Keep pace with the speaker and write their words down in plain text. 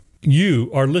You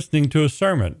are listening to a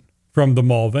sermon from the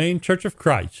Mulvane Church of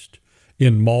Christ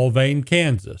in Mulvane,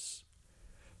 Kansas.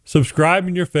 Subscribe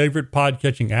in your favorite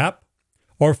podcatching app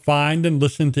or find and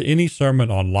listen to any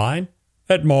sermon online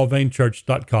at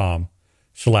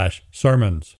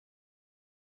mulvanechurch.com/sermons.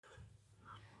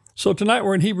 So tonight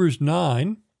we're in Hebrews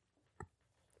 9.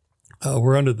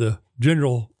 We're under the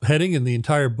general heading in the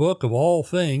entire book of all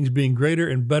things being greater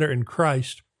and better in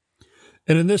Christ.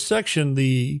 And in this section,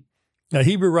 the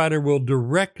Hebrew writer will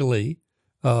directly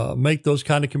make those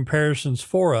kind of comparisons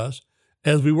for us,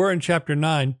 as we were in chapter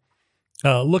 9,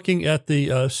 looking at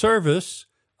the service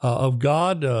of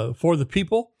God for the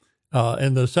people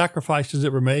and the sacrifices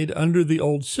that were made under the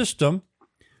old system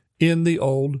in the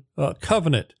old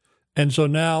covenant. And so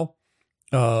now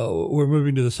we're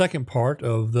moving to the second part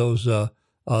of those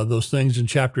things in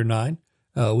chapter 9.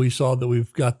 We saw that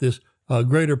we've got this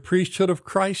greater priesthood of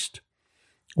Christ,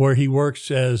 where he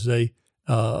works as a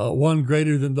one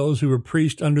greater than those who were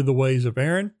priests under the ways of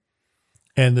Aaron,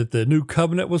 and that the new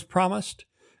covenant was promised.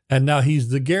 And now he's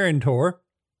the guarantor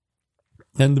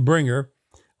and the bringer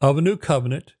of a new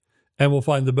covenant, and we'll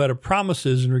find the better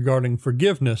promises in regarding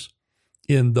forgiveness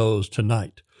in those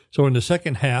tonight. So in the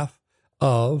second half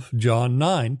of Hebrews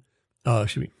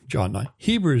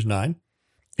 9,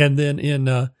 and then in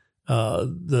the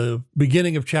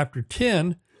beginning of chapter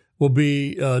 10 will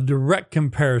be a direct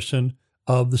comparison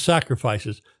of the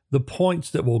sacrifices. The points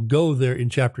that will go there in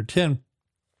chapter 10,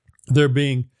 they're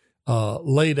being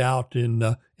laid out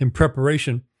in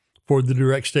preparation for the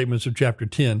direct statements of chapter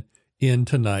 10 in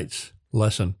tonight's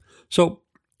lesson. So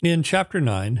in chapter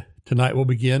 9, tonight we'll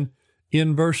begin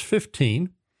in verse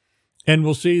 15, and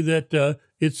we'll see that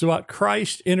it's about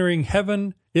Christ entering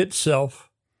heaven itself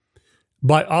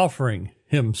by offering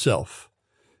himself.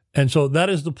 And so that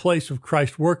is the place of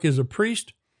Christ's work as a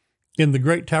priest in the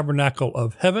great tabernacle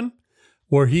of heaven,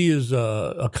 where he has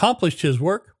accomplished his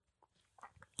work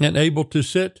and able to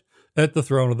sit at the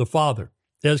throne of the Father,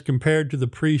 as compared to the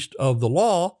priests of the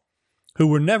law, who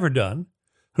were never done,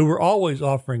 who were always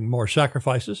offering more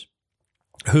sacrifices,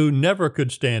 who never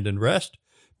could stand and rest,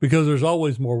 because there's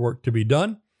always more work to be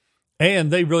done,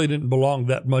 and they really didn't belong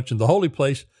that much in the holy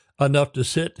place, enough to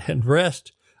sit and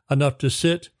rest, enough to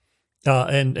sit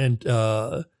and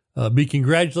be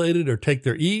congratulated or take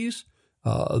their ease.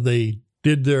 They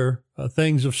did their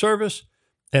things of service,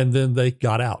 and then they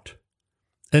got out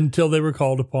until they were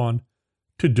called upon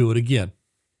to do it again,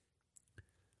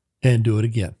 and do it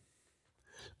again,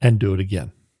 and do it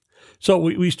again. So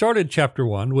we started chapter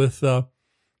 1 with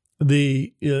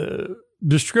the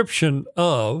description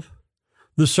of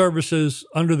the services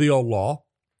under the old law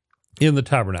in the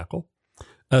tabernacle,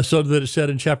 so that it said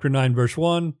in chapter 9, verse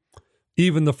 1,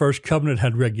 even the first covenant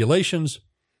had regulations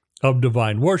of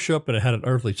divine worship, and it had an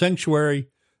earthly sanctuary.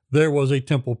 There was a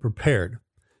temple prepared.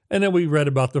 And then we read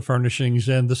about the furnishings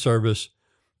and the service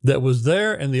that was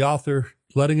there, and the author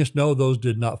letting us know those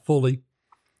did not fully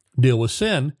deal with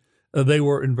sin. They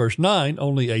were, in verse 9,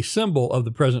 only a symbol of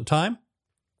the present time.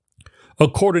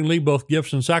 Accordingly, both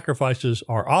gifts and sacrifices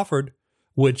are offered,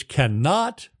 which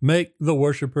cannot make the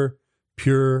worshiper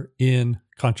pure in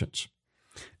conscience.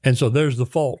 And so there's the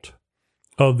fault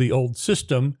of the old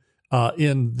system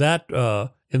in that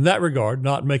regard,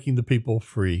 not making the people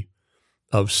free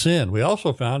of sin. We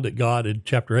also found that God in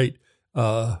chapter 8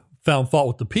 found fault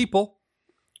with the people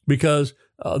because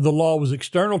the law was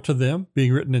external to them,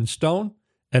 being written in stone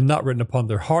and not written upon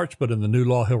their hearts, but in the new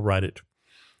law he'll write it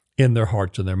in their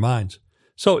hearts and their minds.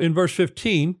 So in verse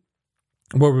 15,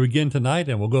 where we begin tonight,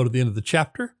 and we'll go to the end of the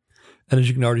chapter, and as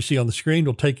you can already see on the screen,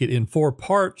 we'll take it in 4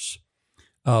 parts.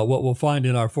 What we'll find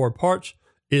in our 4 parts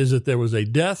is that there was a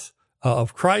death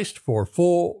of Christ for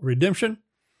full redemption.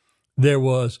 There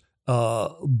was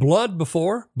blood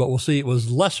before, but we'll see it was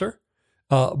lesser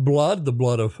blood, the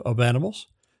blood of animals.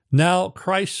 Now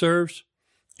Christ serves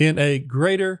in a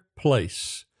greater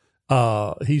place.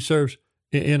 He serves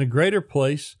in a greater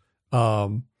place,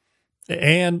 and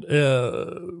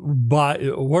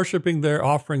by worshiping there,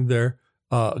 offering their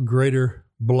greater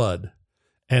blood.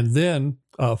 And then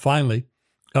finally,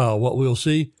 what we'll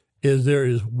see is there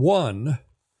is one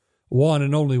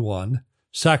and only one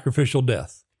sacrificial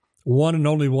death. One and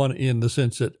only one in the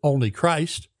sense that only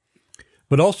Christ,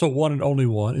 but also one and only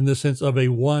one in the sense of a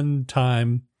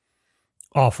one-time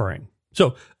offering.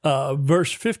 So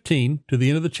verse 15 to the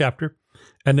end of the chapter,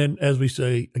 and then as we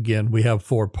say again, we have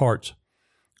 4 parts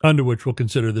under which we'll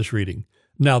consider this reading.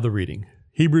 Now the reading,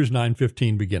 Hebrews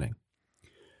 9:15 beginning.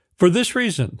 For this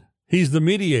reason, he's the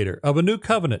mediator of a new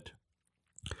covenant,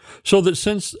 so that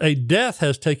since a death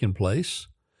has taken place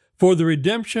for the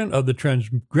redemption of the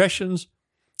transgressions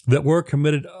that were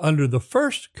committed under the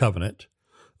first covenant,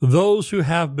 those who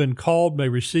have been called may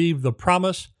receive the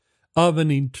promise of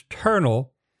an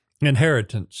eternal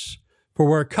inheritance. For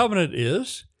where a covenant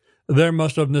is, there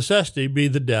must of necessity be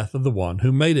the death of the one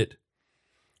who made it.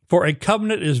 For a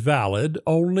covenant is valid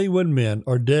only when men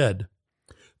are dead,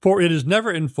 for it is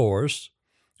never enforced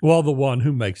while the one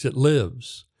who makes it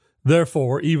lives.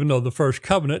 Therefore, even the first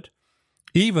covenant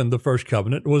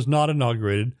was not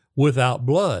inaugurated without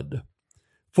blood.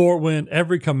 For when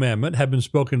every commandment had been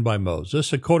spoken by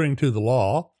Moses, according to the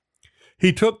law,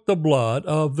 he took the blood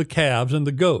of the calves and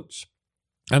the goats,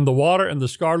 and the water and the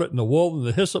scarlet and the wool and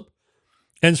the hyssop,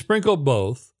 and sprinkled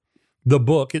both the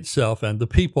book itself and the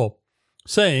people,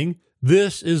 saying,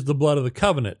 This is the blood of the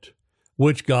covenant,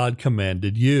 which God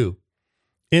commanded you.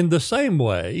 In the same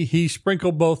way, he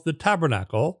sprinkled both the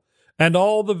tabernacle and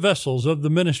all the vessels of the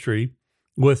ministry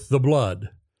with the blood.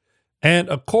 And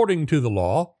according to the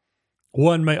law,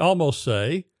 one may almost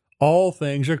say, all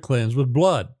things are cleansed with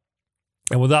blood,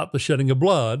 and without the shedding of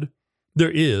blood,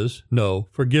 there is no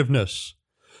forgiveness.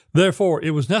 Therefore,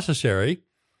 it was necessary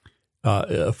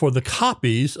for the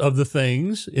copies of the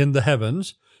things in the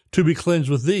heavens to be cleansed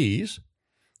with these,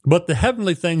 but the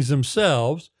heavenly things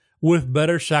themselves with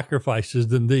better sacrifices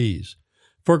than these.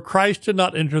 For Christ did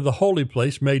not enter the holy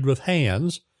place made with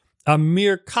hands, a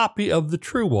mere copy of the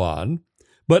true one,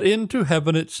 but into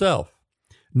heaven itself,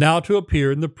 now to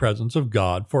appear in the presence of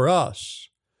God for us.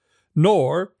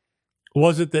 Nor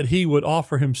was it that he would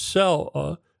offer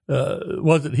himself,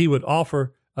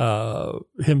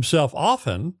 himself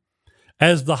often,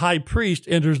 as the high priest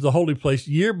enters the holy place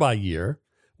year by year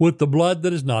with the blood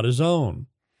that is not his own.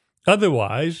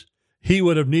 Otherwise, he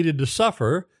would have needed to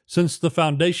suffer since the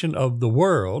foundation of the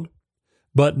world.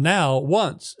 But now,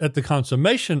 once at the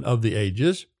consummation of the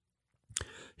ages,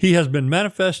 he has been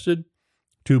manifested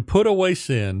to put away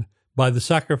sin by the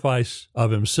sacrifice of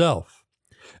himself.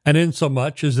 And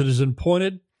insomuch as it is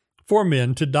appointed for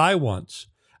men to die once,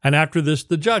 and after this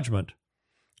the judgment,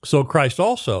 so Christ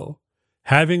also,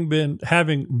 having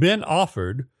been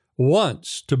offered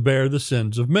once to bear the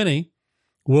sins of many,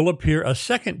 will appear a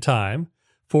second time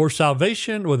for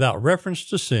salvation without reference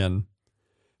to sin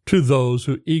to those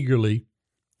who eagerly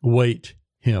wait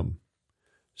him.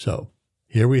 So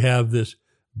here we have this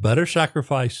better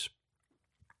sacrifice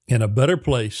in a better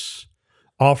place,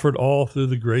 offered all through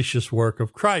the gracious work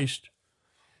of Christ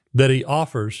that he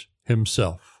offers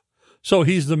himself. So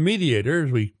he's the mediator,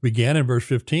 as we began in verse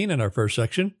 15 in our first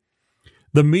section,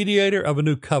 the mediator of a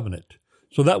new covenant.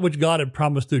 So that which God had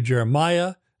promised through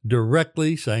Jeremiah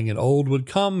directly, saying an old would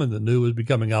come and the new was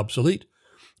becoming obsolete.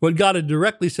 What God had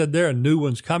directly said there, a new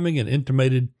one's coming, and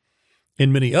intimated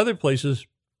in many other places,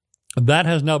 that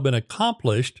has now been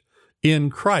accomplished in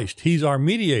Christ. He's our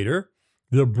mediator,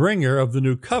 the bringer of the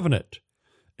new covenant.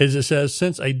 As it says,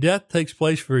 since a death takes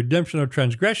place for redemption of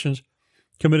transgressions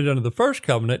committed under the first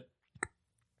covenant,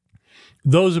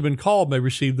 those who have been called may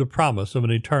receive the promise of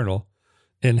an eternal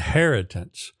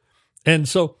inheritance. And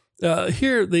so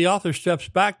here the author steps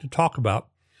back to talk about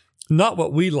not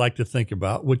what we like to think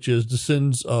about, which is the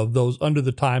sins of those under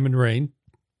the time and reign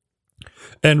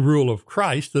and rule of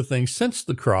Christ, the things since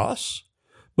the cross,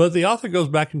 but the author goes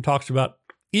back and talks about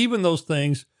even those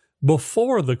things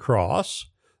before the cross,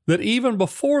 that even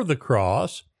before the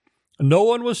cross, no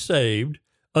one was saved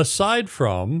aside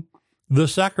from the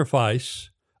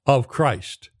sacrifice of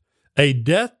Christ. A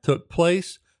death took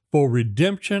place for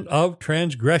redemption of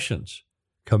transgressions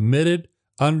committed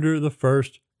under the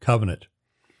first covenant.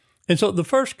 And so the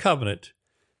first covenant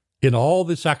in all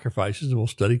the sacrifices, and we'll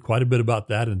study quite a bit about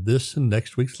that in this and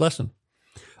next week's lesson,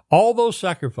 all those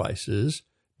sacrifices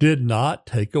did not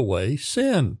take away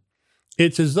sin.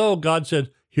 It's as though God said,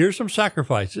 here's some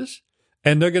sacrifices,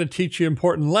 and they're going to teach you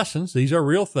important lessons. These are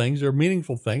real things. They're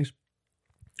meaningful things.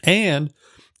 And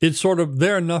it's sort of,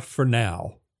 they're enough for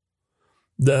now.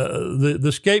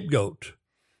 The scapegoat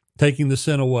taking the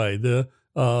sin away, the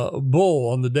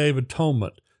bull on the Day of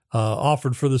Atonement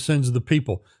offered for the sins of the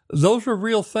people. Those were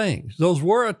real things. Those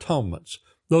were atonements.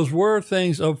 Those were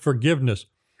things of forgiveness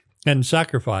and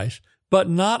sacrifice, but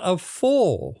not of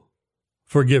full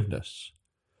forgiveness.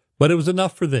 But it was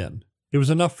enough for then. It was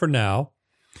enough for now.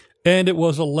 And it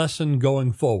was a lesson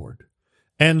going forward.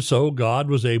 And so God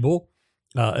was able,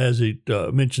 as it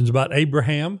mentions about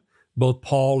Abraham, both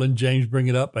Paul and James bring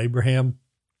it up, Abraham,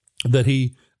 that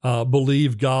he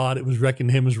believed God, it was reckoned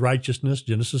to him as righteousness,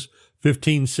 Genesis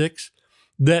 15:6,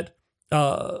 that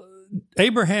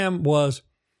Abraham was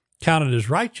counted as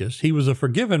righteous. He was a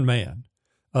forgiven man.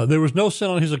 There was no sin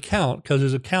on his account because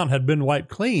his account had been wiped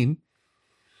clean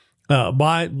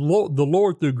by the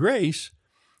Lord through grace,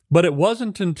 But it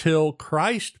wasn't until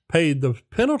Christ paid the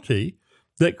penalty,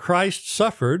 that Christ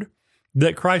suffered,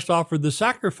 that Christ offered the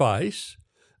sacrifice,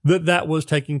 that was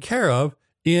taken care of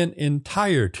in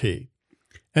entirety.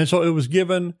 And so it was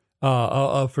given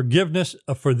a forgiveness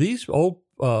for these old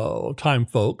time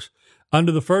folks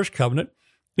under the first covenant.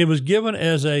 It was given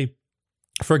as a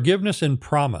forgiveness and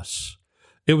promise.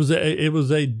 It was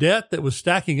a debt that was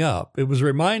stacking up. It was a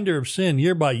reminder of sin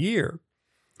year by year,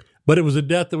 but it was a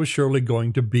debt that was surely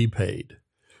going to be paid.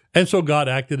 And so God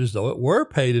acted as though it were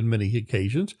paid in many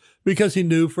occasions, because he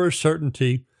knew for a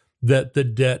certainty that the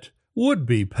debt would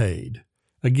be paid.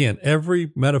 Again,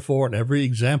 every metaphor and every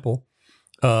example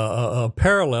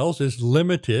parallels is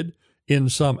limited in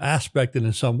some aspect and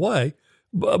in some way,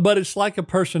 but it's like a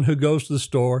person who goes to the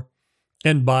store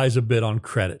and buys a bit on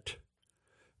credit.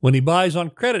 When he buys on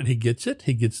credit, he gets it.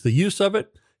 He gets the use of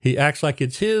it. He acts like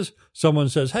it's his. Someone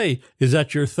says, hey, is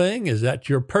that your thing? Is that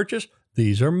your purchase?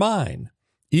 These are mine.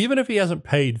 Even if he hasn't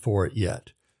paid for it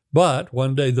yet. But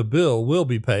one day the bill will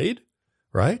be paid,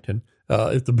 right? And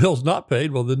if the bill's not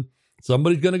paid, well, then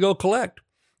somebody's going to go collect.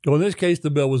 Well, in this case,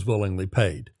 the bill was willingly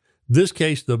paid. This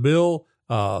case, the bill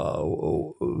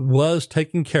was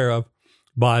taken care of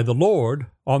by the Lord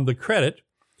on the credit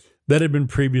that had been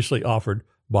previously offered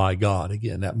by God.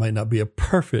 Again, that may not be a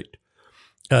perfect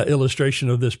illustration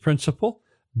of this principle,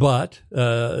 but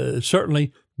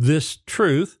certainly this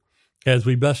truth, as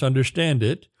we best understand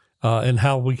it, and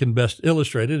how we can best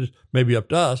illustrate it, is maybe up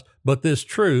to us, but this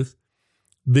truth,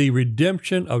 the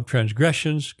redemption of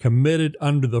transgressions committed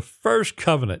under the first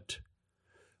covenant,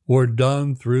 were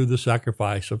done through the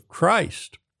sacrifice of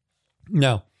Christ.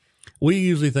 Now, we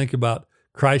usually think about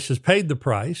Christ has paid the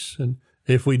price, and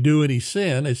if we do any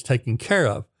sin, it's taken care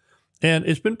of. And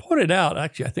it's been pointed out,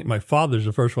 actually, I think my father's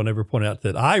the first one ever pointed out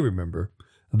that I remember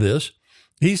this.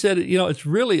 He said, it's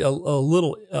really a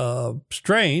little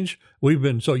strange. We've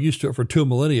been so used to it for 2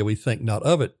 millennia, we think not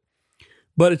of it.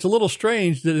 But it's a little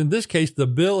strange that in this case, the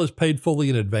bill is paid fully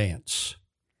in advance.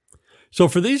 So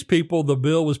for these people, the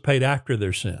bill was paid after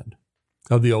their sin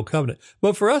of the old covenant.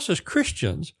 But for us as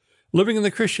Christians, living in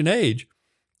the Christian age,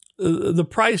 the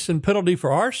price and penalty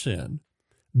for our sin,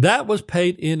 that was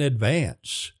paid in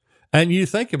advance. And you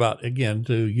think about, again,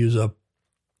 to use a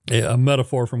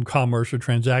metaphor from commerce or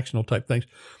transactional type things,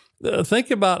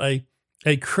 think about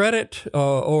a credit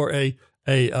or a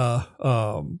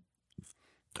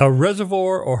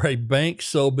reservoir or a bank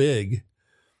so big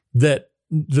that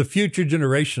the future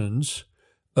generations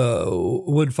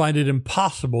would find it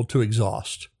impossible to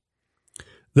exhaust.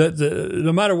 That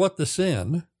no matter what the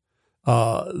sin,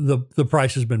 the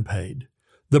price has been paid.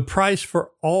 The price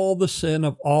for all the sin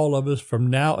of all of us from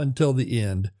now until the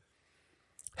end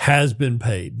has been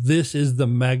paid. This is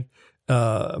the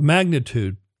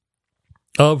magnitude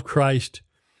of Christ's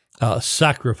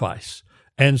sacrifice.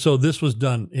 And so this was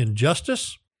done in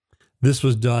justice. This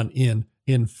was done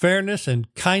in fairness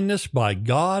and kindness by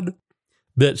God,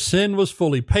 that sin was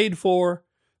fully paid for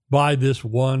by this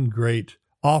one great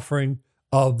offering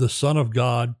of the Son of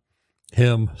God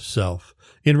himself.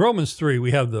 In Romans 3,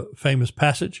 we have the famous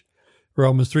passage,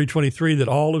 Romans 3:23, that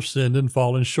all have sinned and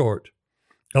fallen short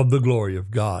of the glory of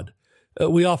God.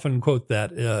 We often quote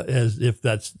that as if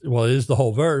it is the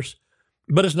whole verse,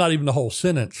 but it's not even the whole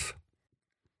sentence.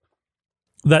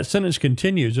 That sentence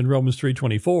continues in Romans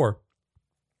 3:24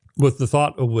 with the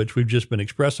thought of which we've just been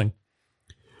expressing.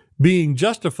 Being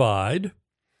justified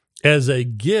as a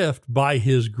gift by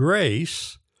his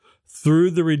grace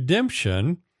through the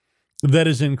redemption that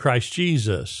is in Christ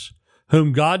Jesus,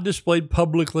 whom God displayed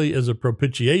publicly as a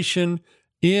propitiation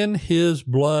in his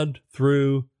blood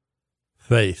through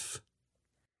faith.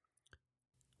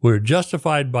 We're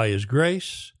justified by his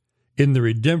grace in the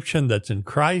redemption that's in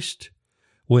Christ,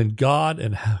 when God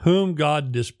and whom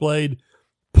God displayed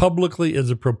publicly as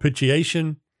a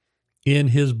propitiation in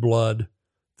his blood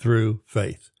through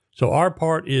faith. So our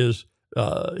part is,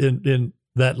 in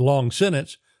that long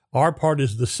sentence, our part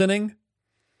is the sinning,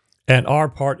 and our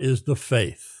part is the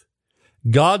faith.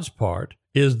 God's part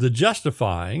is the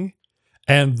justifying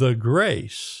and the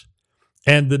grace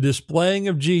and the displaying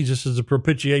of Jesus as a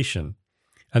propitiation.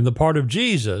 And the part of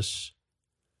Jesus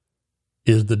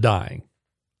is the dying.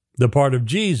 The part of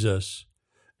Jesus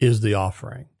is the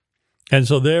offering. And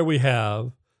so there we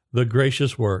have the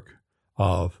gracious work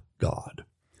of God.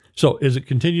 So as it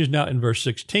continues now in verse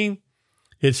 16,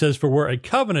 it says, for where a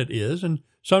covenant is, and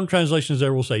some translations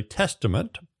there will say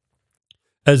testament,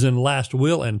 as in last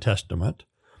will and testament.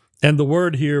 And the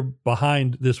word here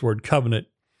behind this word covenant,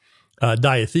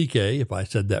 diatheke, if I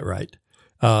said that right,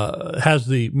 has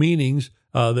the meanings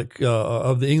of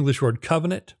the English word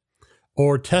covenant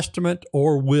or testament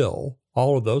or will,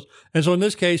 all of those. And so in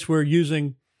this case, we're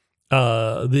using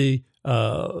the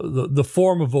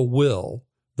form of a will,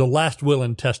 the last will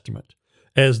and testament,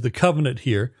 as the covenant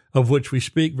here, of which we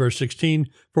speak, verse 16,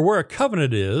 for where a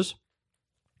covenant is,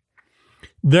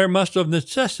 there must of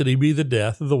necessity be the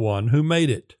death of the one who made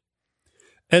it.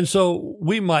 And so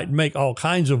we might make all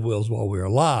kinds of wills while we're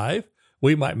alive.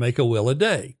 We might make a will a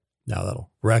day. Now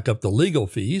that'll rack up the legal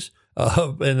fees,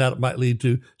 and that might lead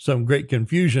to some great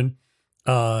confusion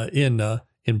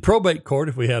in probate court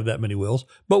if we have that many wills.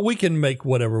 But we can make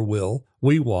whatever will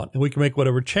we want, and we can make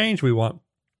whatever change we want.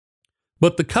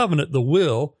 But the covenant, the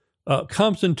will,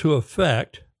 comes into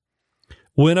effect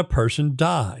when a person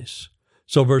dies.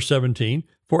 So verse 17,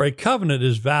 for a covenant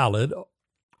is valid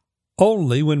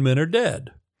only when men are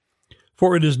dead,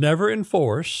 for it is never in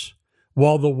force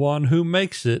while the one who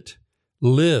makes it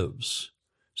lives.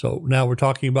 So now we're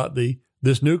talking about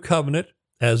this new covenant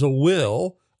as a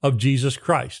will of Jesus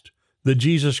Christ. That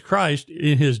Jesus Christ,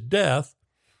 in his death,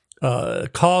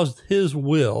 caused his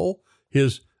will,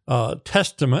 his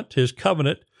testament, his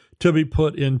covenant, to be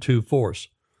put into force.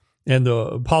 And the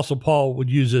Apostle Paul would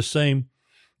use this same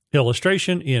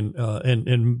illustration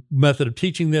in method of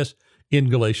teaching this in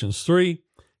Galatians 3.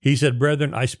 He said,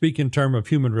 brethren, I speak in terms of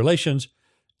human relations,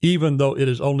 even though it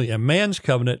is only a man's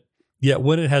covenant, yet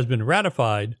when it has been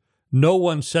ratified, no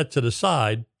one sets it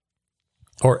aside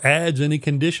or adds any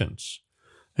conditions.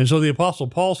 And so the Apostle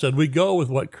Paul said, we go with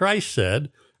what Christ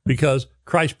said because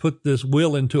Christ put this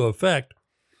will into effect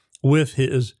with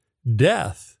his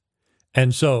death.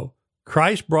 And so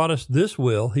Christ brought us this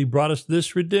will, he brought us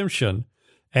this redemption,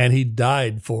 and he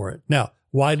died for it. Now,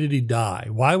 why did he die?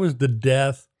 Why was the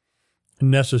death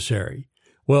necessary?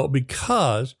 Well,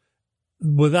 because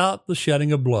without the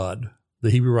shedding of blood, the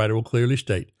Hebrew writer will clearly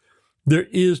state, there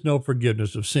is no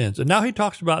forgiveness of sins. And now he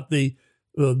talks about the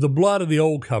blood of the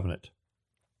old covenant,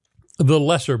 the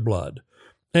lesser blood.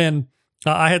 And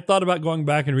I had thought about going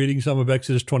back and reading some of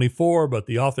Exodus 24, but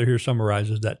the author here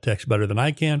summarizes that text better than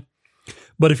I can.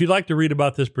 But if you'd like to read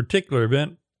about this particular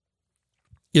event,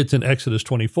 it's in Exodus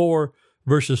 24,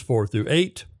 verses 4 through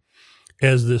 8.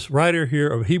 As this writer here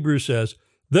of Hebrews says,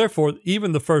 therefore,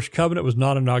 even the first covenant was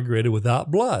not inaugurated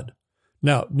without blood.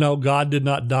 Now, no, God did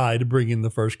not die to bring in the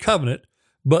first covenant,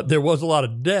 but there was a lot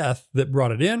of death that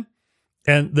brought it in,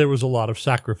 and there was a lot of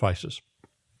sacrifices.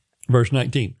 Verse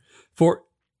 19, for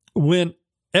when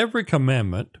every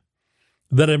commandment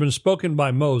that had been spoken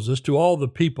by Moses to all the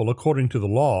people according to the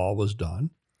law was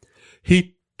done,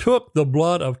 he took the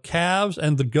blood of calves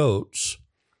and the goats,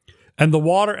 and the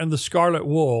water and the scarlet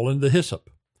wool and the hyssop,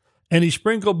 and he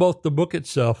sprinkled both the book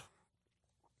itself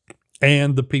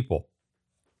and the people.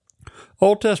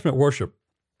 Old Testament worship,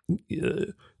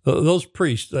 those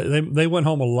priests, they went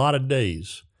home a lot of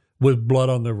days with blood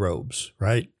on their robes,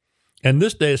 right? And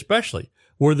this day especially,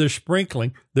 where they're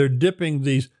sprinkling, they're dipping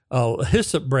these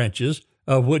hyssop branches,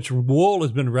 of which wool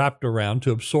has been wrapped around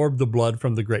to absorb the blood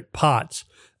from the great pots.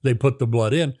 They put the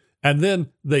blood in, and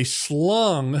then they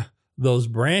slung those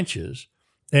branches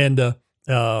and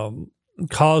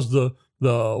caused the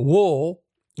wool,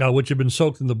 which had been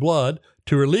soaked in the blood,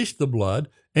 to release the blood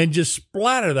and just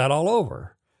splatter that all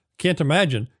over. Can't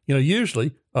imagine,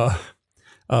 usually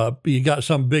you got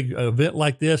some big event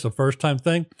like this, a first-time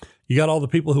thing, you got all the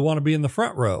people who want to be in the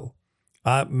front row.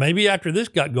 Maybe after this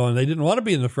got going, they didn't want to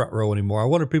be in the front row anymore. I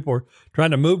wonder if people are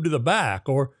trying to move to the back,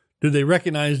 or do they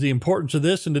recognize the importance of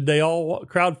this, and did they all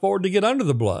crowd forward to get under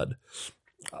the blood?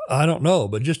 I don't know,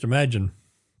 but just imagine,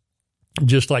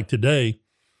 just like today,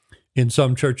 in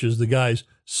some churches, the guys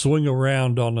swing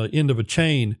around on the end of a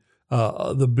chain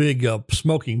the big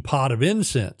smoking pot of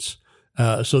incense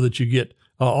so that you get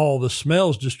all the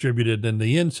smells distributed and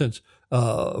the incense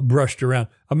brushed around.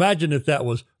 Imagine if that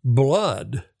was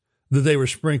blood that they were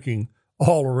sprinkling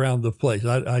all around the place.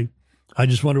 I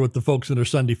just wonder what the folks in their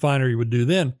Sunday finery would do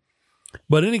then.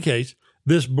 But in any case,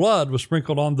 this blood was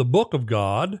sprinkled on the book of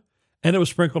God, and it was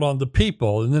sprinkled on the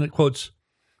people. And then it quotes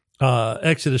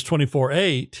Exodus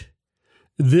 24:8.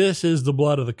 This is the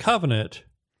blood of the covenant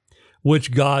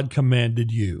which God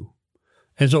commanded you.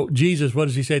 And so Jesus, what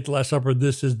does he say at the Last Supper?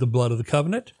 This is the blood of the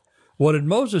covenant. What did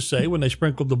Moses say when they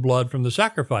sprinkled the blood from the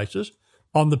sacrifices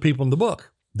on the people in the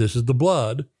book? This is the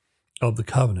blood of the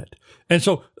covenant. And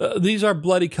so these are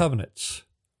bloody covenants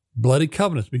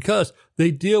because they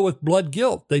deal with blood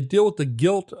guilt. They deal with the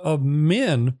guilt of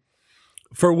men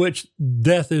for which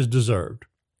death is deserved.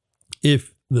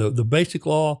 If the basic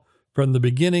law from the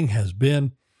beginning has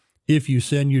been, if you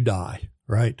sin, you die,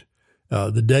 right?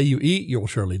 The day you eat, you will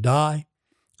surely die.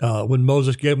 When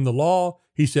Moses gave him the law,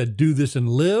 he said, do this and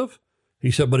live.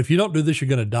 He said, but if you don't do this, you're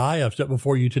going to die. I've set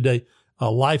before you today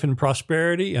life and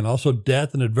prosperity and also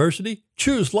death and adversity.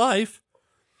 Choose life.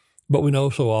 But we know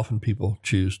so often people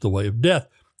choose the way of death.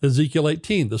 Ezekiel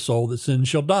 18, the soul that sins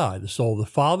shall die. The soul of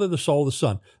the Father, the soul of the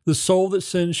Son. The soul that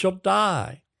sins shall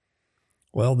die.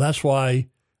 Well, that's why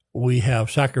we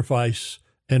have sacrifice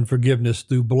and forgiveness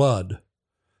through blood.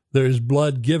 There is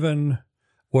blood given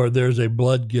where there's a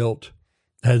blood guilt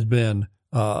has been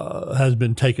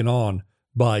taken on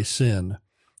by sin.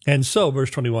 And so,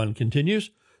 verse 21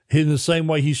 continues, in the same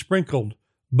way he sprinkled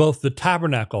both the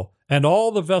tabernacle and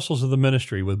all the vessels of the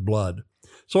ministry with blood.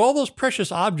 So all those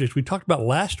precious objects we talked about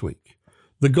last week,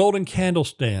 the golden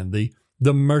candlestand,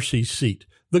 the mercy seat,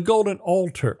 the golden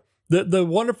altar, the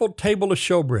wonderful table of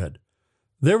showbread,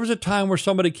 there was a time where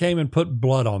somebody came and put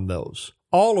blood on those.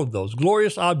 All of those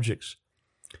glorious objects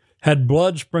had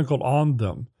blood sprinkled on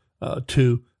them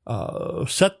to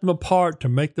set them apart, to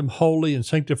make them holy and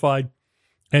sanctified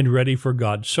and ready for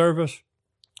God's service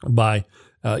by,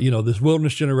 this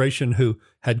wilderness generation who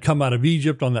had come out of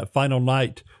Egypt on that final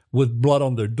night with blood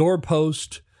on their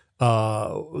doorpost.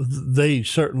 They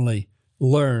certainly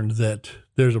learned that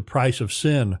there's a price of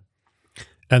sin,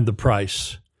 and the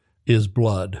price is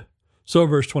blood. So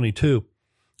verse 22,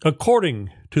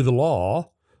 according to the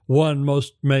law, one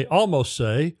may almost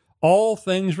say, all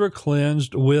things were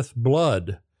cleansed with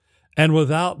blood, and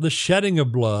without the shedding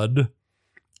of blood,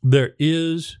 there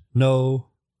is no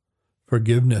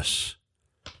forgiveness.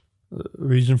 The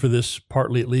reason for this,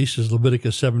 partly at least, is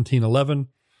Leviticus 17:11.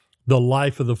 The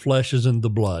life of the flesh is in the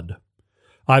blood.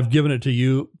 I've given it to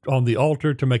you on the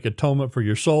altar to make atonement for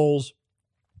your souls,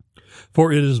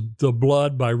 for it is the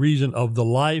blood by reason of the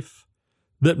life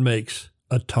that makes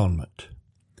atonement.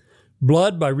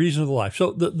 Blood by reason of the life.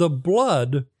 So the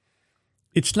blood,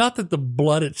 it's not that the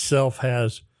blood itself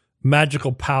has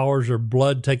magical powers or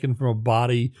blood taken from a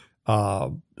body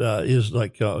is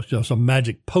like some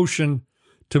magic potion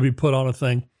to be put on a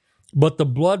thing, but the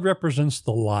blood represents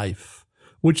the life,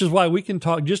 which is why we can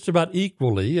talk just about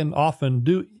equally and often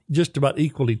do just about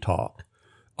equally talk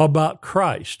about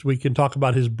Christ. We can talk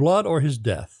about his blood or his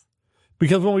death,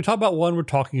 because when we talk about one, we're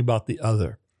talking about the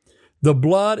other. The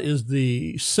blood is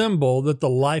the symbol that the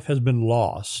life has been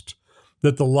lost,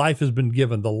 that the life has been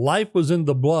given. The life was in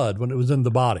the blood when it was in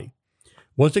the body.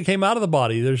 Once it came out of the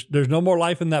body, there's no more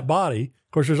life in that body.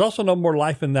 Of course, there's also no more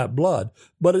life in that blood,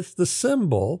 but it's the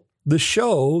symbol, the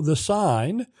show, the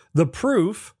sign, the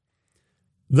proof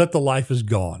that the life is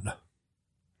gone.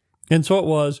 And so it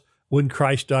was when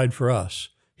Christ died for us.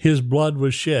 His blood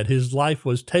was shed. His life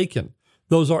was taken.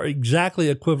 Those are exactly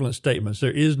equivalent statements.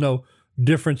 There is no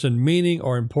difference in meaning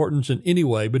or importance in any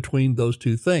way between those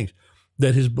two things,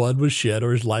 that his blood was shed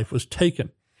or his life was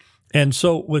taken. And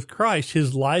so with Christ,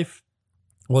 his life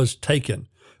was taken.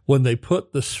 When they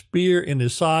put the spear in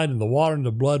his side and the water and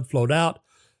the blood flowed out,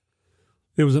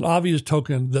 it was an obvious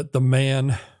token that the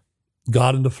man,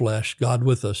 God in the flesh, God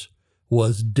with us,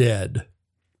 was dead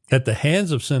at the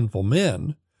hands of sinful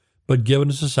men, but given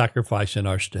as a sacrifice in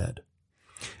our stead.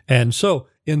 And so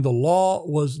in the law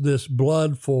was this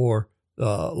blood for,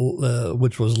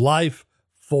 which was life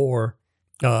for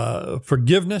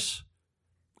forgiveness.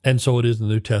 And so it is in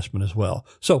the New Testament as well.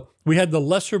 So we had the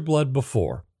lesser blood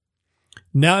before.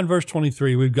 Now in verse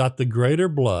 23, we've got the greater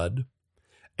blood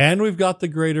and we've got the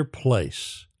greater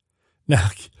place. Now,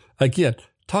 again,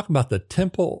 talking about the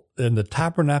temple and the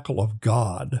tabernacle of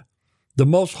God, the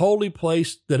most holy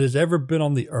place that has ever been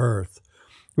on the earth,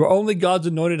 where only God's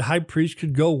anointed high priest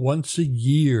could go once a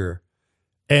year.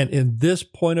 And in this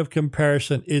point of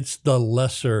comparison, it's the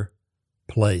lesser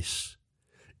place.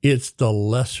 It's the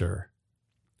lesser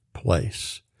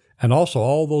place. And also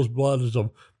all those bloods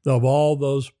of all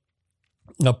those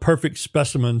perfect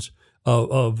specimens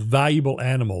of valuable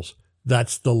animals,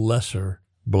 that's the lesser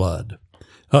blood.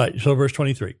 All right, so verse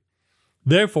 23.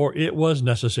 Therefore it was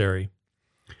necessary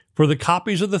for the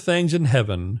copies of the things in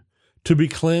heaven to be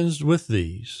cleansed with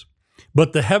these,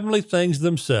 but the heavenly things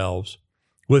themselves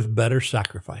with better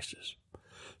sacrifices.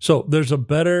 So there's a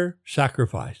better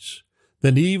sacrifice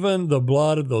than even the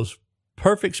blood of those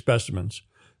perfect specimens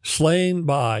slain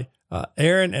by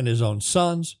Aaron and his own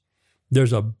sons.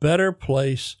 There's a better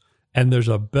place and there's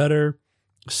a better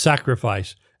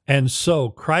sacrifice. And so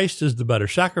Christ is the better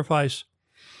sacrifice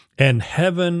and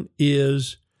heaven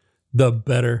is the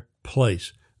better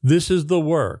place. This is the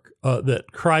work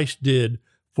that Christ did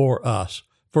for us.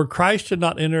 For Christ did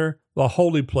not enter the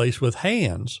holy place with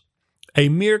hands, a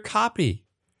mere copy.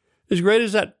 As great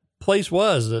as that place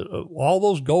was, all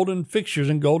those golden fixtures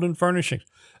and golden furnishings,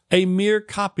 a mere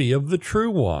copy of the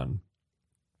true one,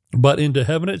 but into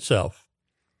heaven itself,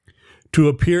 to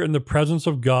appear in the presence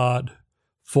of God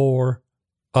for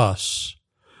us.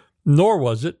 nor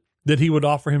was it that he would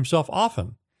offer himself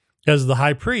often. As the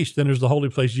high priest enters the holy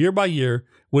place year by year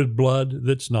with blood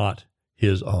that's not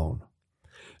his own.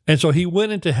 And so he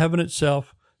went into heaven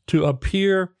itself to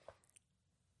appear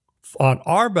on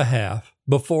our behalf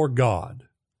before God.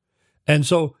 And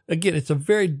so, again, it's a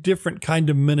very different kind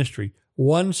of ministry.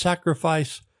 One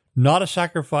sacrifice, not a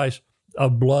sacrifice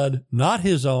of blood, not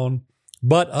his own,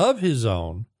 but of his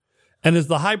own. And as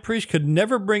the high priest could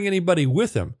never bring anybody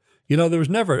with him, there was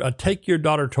never a take your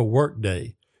daughter to work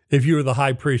day if you were the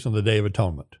high priest on the Day of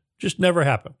Atonement. Just never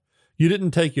happened. You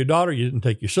didn't take your daughter, you didn't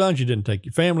take your sons, you didn't take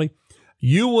your family.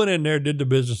 You went in there, did the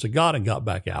business of God, and got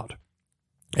back out.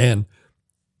 And,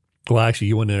 well, actually,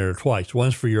 you went in there twice.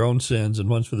 Once for your own sins and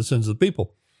once for the sins of the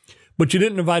people. But you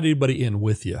didn't invite anybody in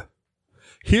with you.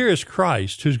 Here is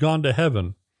Christ who's gone to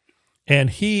heaven, and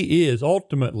he is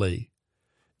ultimately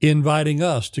inviting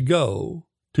us to go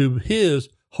to his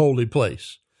holy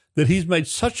place, that he's made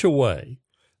such a way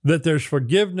that there's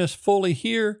forgiveness fully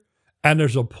here and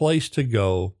there's a place to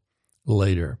go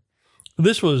later.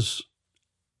 This was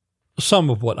some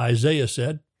of what Isaiah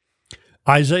said.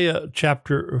 Isaiah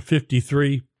chapter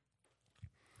 53,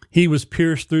 he was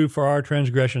pierced through for our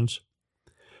transgressions.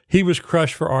 He was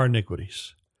crushed for our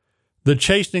iniquities. The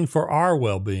chastening for our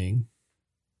well-being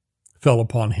fell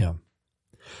upon him.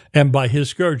 And by his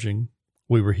scourging,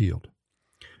 we were healed.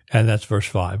 And that's verse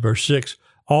 5. Verse 6,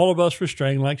 all of us were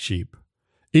straying like sheep.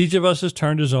 Each of us has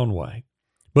turned his own way.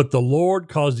 But the Lord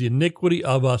caused the iniquity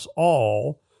of us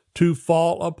all to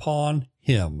fall upon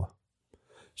him.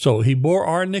 So he bore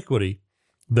our iniquity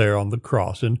there on the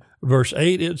cross. In verse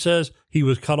 8, it says, he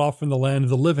was cut off from the land of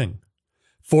the living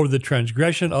for the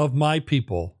transgression of my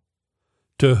people,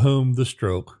 to whom the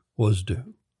stroke was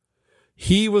due.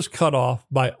 He was cut off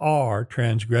by our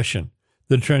transgression.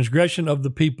 The transgression of the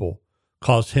people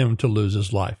caused him to lose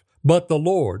his life. But the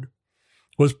Lord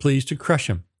was pleased to crush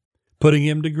him, putting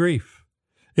him to grief.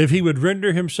 If he would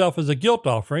render himself as a guilt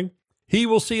offering, he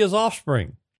will see his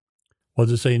offspring. What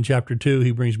does it say in chapter 2?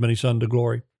 He brings many sons to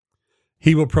glory.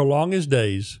 He will prolong his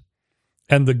days,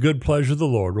 and the good pleasure of the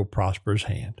Lord will prosper his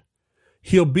hand.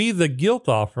 He'll be the guilt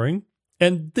offering,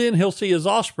 and then he'll see his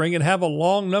offspring and have a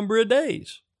long number of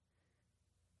days.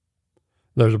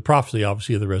 There's a prophecy,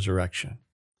 obviously, of the resurrection.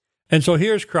 And so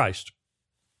here's Christ.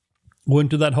 Went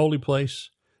to that holy place,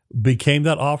 became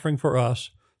that offering for us.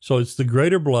 So it's the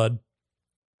greater blood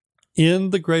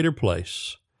in the greater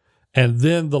place. And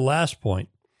then the last point,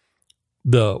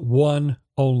 the one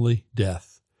only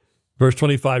death. Verse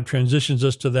 25 transitions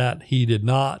us to that. He did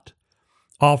not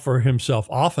offer himself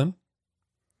often.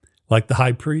 Like the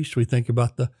high priest, we think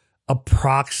about the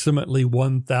approximately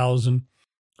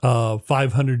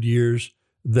 1,500 years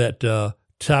that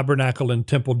tabernacle and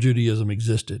temple Judaism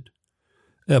existed.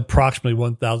 Approximately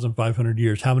 1,500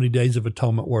 years. How many days of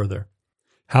atonement were there?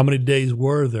 How many days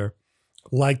were there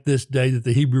like this day that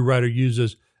the Hebrew writer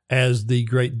uses as the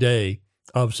great day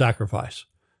of sacrifice?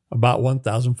 About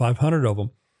 1,500 of them.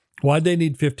 Why'd they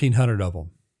need 1,500 of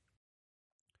them?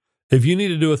 If you need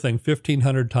to do a thing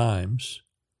 1,500 times,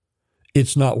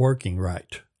 it's not working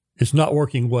right. It's not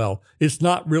working well. It's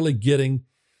not really getting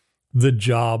the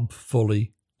job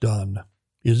fully done,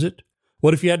 is it?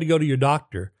 What if you had to go to your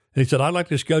doctor and he said, I'd like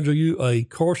to schedule you a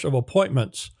course of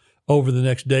appointments over the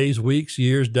next days, weeks,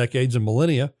 years, decades, and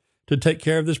millennia to take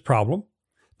care of this problem.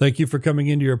 Thank you for coming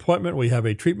into your appointment. We have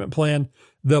a treatment plan.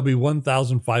 There'll be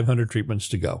 1,500 treatments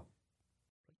to go.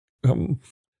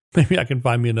 Maybe I can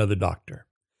find me another doctor.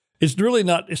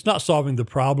 It's not solving the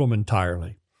problem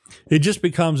entirely. It just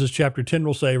becomes, as chapter 10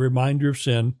 will say, a reminder of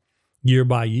sin year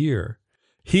by year.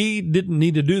 He didn't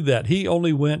need to do that. He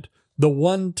only went the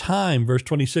one time, verse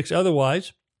 26.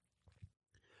 Otherwise,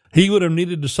 he would have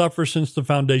needed to suffer since the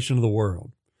foundation of the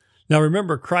world. Now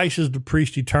remember, Christ is the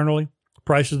priest eternally.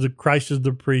 Christ is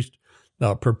the priest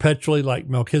perpetually, like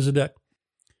Melchizedek.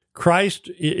 Christ,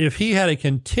 if he had a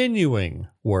continuing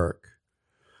work,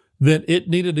 then it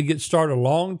needed to get started a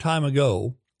long time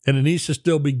ago, and it needs to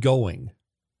still be going.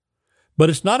 But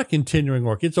it's not a continuing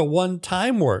work. It's a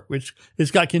one-time work, which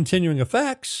it's got continuing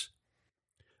effects,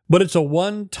 but it's a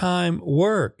one-time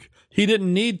work. He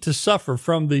didn't need to suffer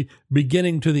from the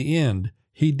beginning to the end.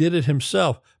 He did it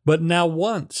himself. But now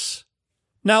once,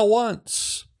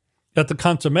 at the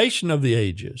consummation of the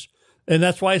ages, and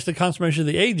that's why it's the consummation of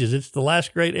the ages. It's the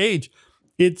last great age.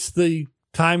 It's the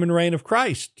time and reign of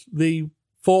Christ, the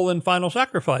full and final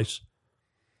sacrifice.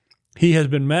 He has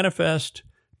been manifest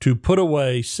to put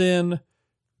away sin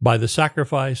by the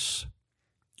sacrifice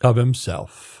of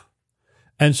himself.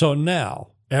 And so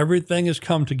now everything has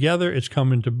come together. It's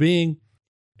come into being.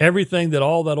 Everything that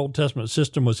all that Old Testament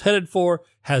system was headed for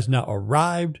has now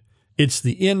arrived. It's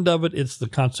the end of it. It's the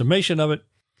consummation of it.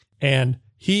 And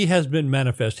he has been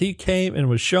manifest. He came and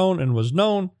was shown and was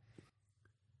known,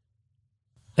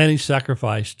 and he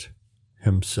sacrificed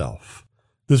himself.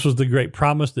 This was the great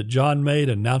promise that John made,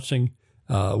 announcing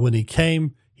when he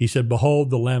came, he said, "Behold,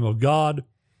 the Lamb of God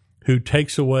who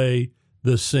takes away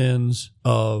the sins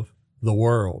of the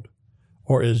world."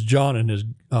 Or as John in his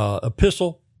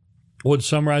epistle would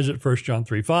summarize it, 1 John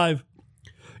 3:5,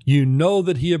 "You know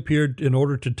that he appeared in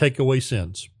order to take away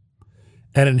sins,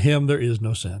 and in him there is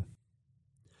no sin."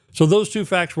 So those two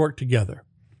facts work together.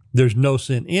 There's no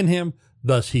sin in him,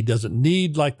 thus he doesn't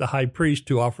need, like the high priest,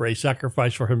 to offer a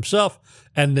sacrifice for himself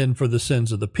and then for the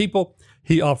sins of the people.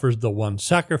 He offers the one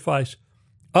sacrifice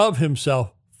of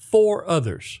himself for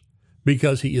others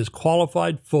because he is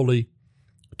qualified fully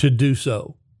to do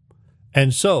so.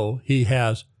 And so he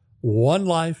has one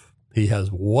life, he has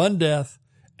one death,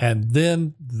 and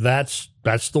then that's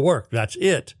the work. That's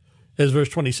it. As verse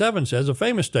 27 says, a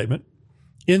famous statement,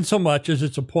 "Insomuch as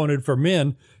it's appointed for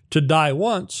men to die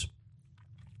once,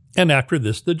 and after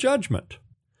this the judgment."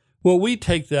 Well, we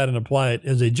take that and apply it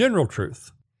as a general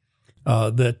truth,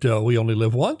 that we only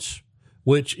live once,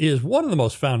 which is one of the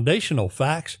most foundational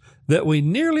facts that we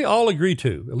nearly all agree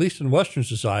to, at least in Western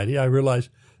society. I realize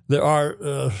there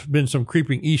are been some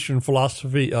creeping Eastern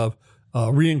philosophy of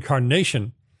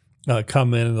reincarnation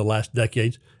come in the last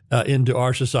decades into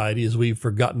our society. As we've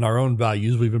forgotten our own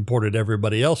values, we've imported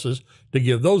everybody else's to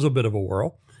give those a bit of a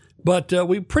whirl. But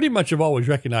we pretty much have always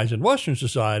recognized in Western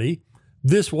society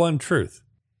this one truth.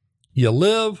 You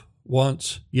live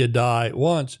once, you die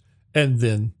once, and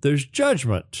then there's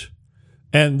judgment.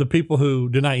 And the people who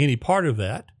deny any part of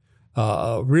that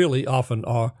really often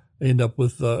end up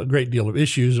with a great deal of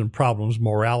issues and problems,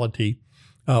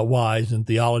 morality-wise and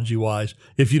theology-wise,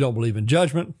 if you don't believe in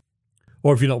judgment,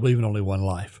 or if you don't believe in only one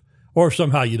life, or if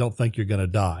somehow you don't think you're going to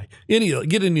die.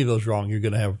 Get any of those wrong, you're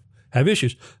going to have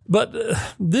issues. But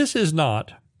this is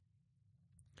not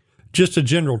just a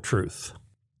general truth.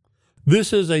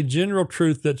 This is a general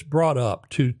truth that's brought up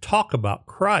to talk about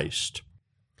Christ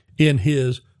in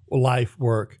his life,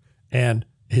 work, and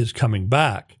his coming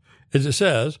back. As it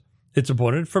says, it's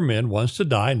appointed for men once to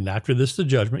die, and after this the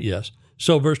judgment, yes.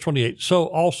 So verse 28, so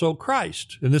also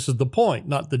Christ, and this is the point,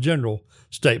 not the general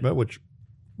statement, which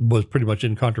was pretty much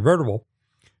incontrovertible,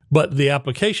 but the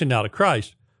application now to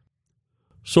Christ.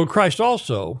 So Christ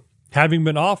also, having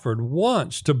been offered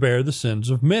once to bear the sins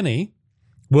of many,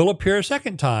 will appear a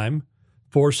second time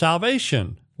for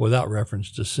salvation without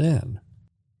reference to sin.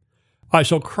 All right,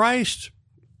 so Christ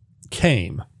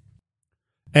came,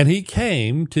 and he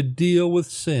came to deal with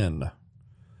sin,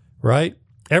 right?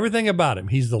 Everything about him.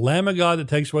 He's the Lamb of God that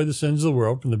takes away the sins of the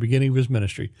world from the beginning of his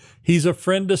ministry. He's a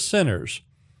friend to sinners,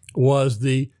 was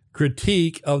the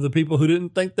critique of the people who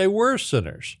didn't think they were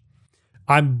sinners.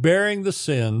 I'm bearing the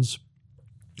sins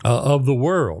of the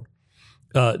world.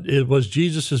 It was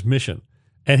Jesus' mission.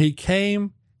 And he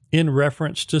came in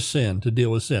reference to sin, to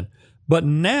deal with sin. But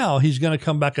now he's going to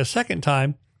come back a second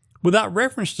time without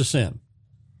reference to sin.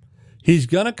 He's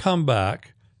going to come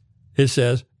back, it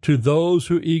says, to those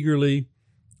who eagerly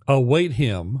await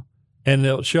him, and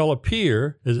it shall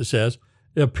appear, as it says,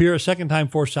 appear a second time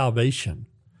for salvation.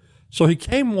 So he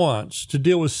came once to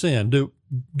deal with sin, to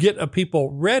get a people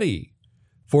ready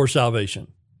for salvation.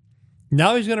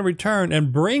 Now he's going to return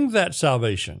and bring that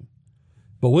salvation.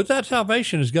 But with that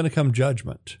salvation is going to come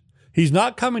judgment. He's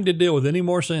not coming to deal with any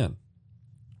more sin.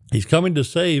 He's coming to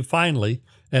save finally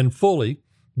and fully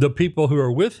the people who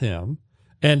are with him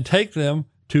and take them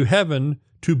to heaven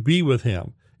to be with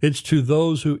him. It's to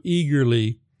those who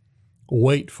eagerly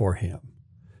wait for him.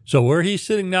 So where he's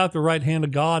sitting now at the right hand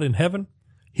of God in heaven,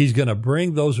 he's going to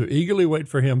bring those who eagerly wait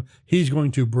for him. He's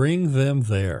going to bring them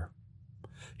there.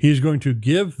 He's going to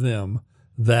give them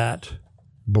that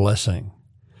blessing.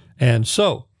 And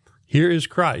so here is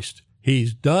Christ.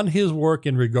 He's done his work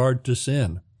in regard to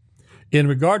sin. In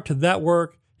regard to that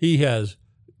work, he has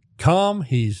come,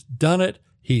 he's done it,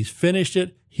 he's finished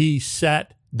it, he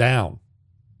sat down.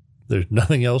 There's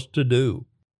nothing else to do.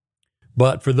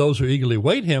 But for those who eagerly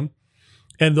wait him,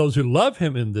 and those who love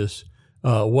him in this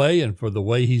way, and for the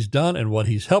way he's done and what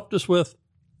he's helped us with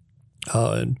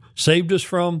and saved us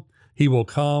from, he will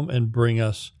come and bring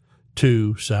us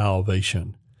to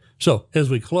salvation. So as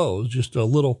we close, just a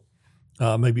little,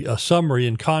 maybe a summary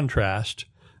and contrast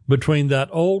between that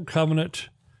old covenant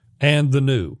and the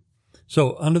new.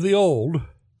 So under the old,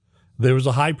 there was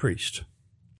a high priest.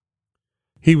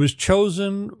 He was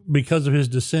chosen because of his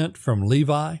descent from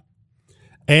Levi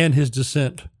and his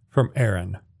descent from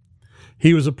Aaron.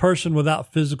 He was a person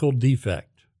without physical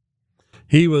defect.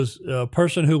 He was a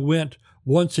person who went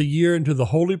once a year into the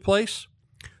holy place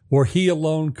where he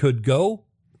alone could go,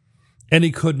 and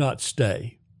he could not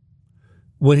stay.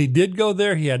 When he did go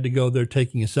there, he had to go there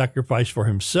taking a sacrifice for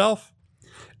himself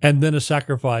and then a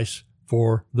sacrifice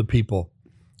for the people.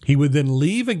 He would then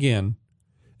leave again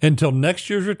until next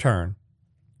year's return,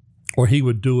 or he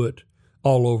would do it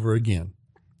all over again.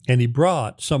 And he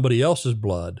brought somebody else's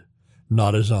blood,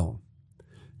 not his own.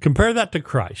 Compare that to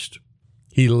Christ.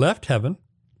 He left heaven.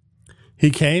 He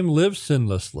came, lived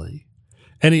sinlessly,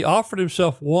 and he offered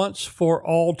himself once for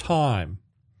all time.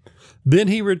 Then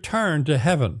he returned to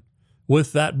heaven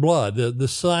with that blood, the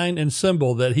sign and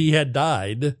symbol that he had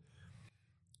died,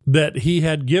 that he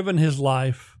had given his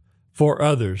life for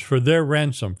others, for their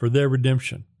ransom, for their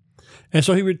redemption. And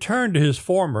so he returned to his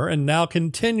former and now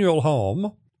continual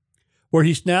home, where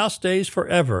he now stays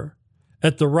forever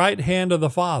at the right hand of the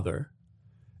Father.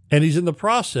 And he's in the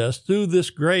process, through this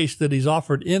grace that he's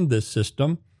offered in this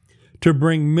system, to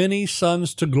bring many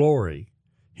sons to glory.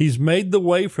 He's made the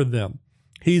way for them.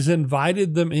 He's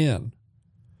invited them in.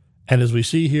 And as we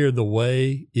see here, the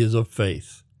way is of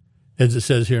faith. As it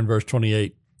says here in verse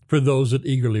 28, for those that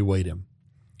eagerly wait him,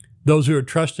 those who are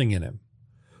trusting in him,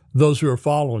 those who are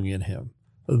following in him,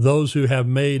 those who have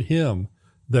made him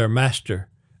their master,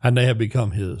 and they have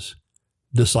become his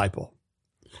disciple.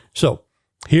 So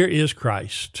here is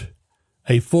Christ,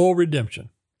 a full redemption,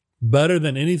 better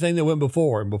than anything that went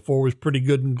before, and before was pretty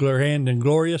good and grand and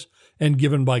glorious and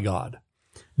given by God.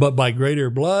 But by greater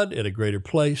blood at a greater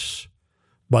place,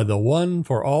 by the one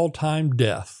for all time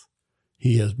death,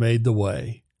 he has made the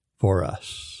way for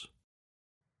us.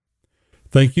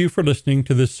 Thank you for listening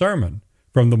to this sermon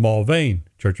from the Mulvane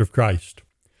Church of Christ.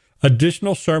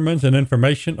 Additional sermons and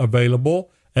information available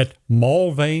at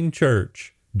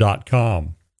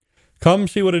mulvanechurch.com. Come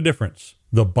see what a difference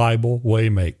the Bible way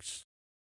makes.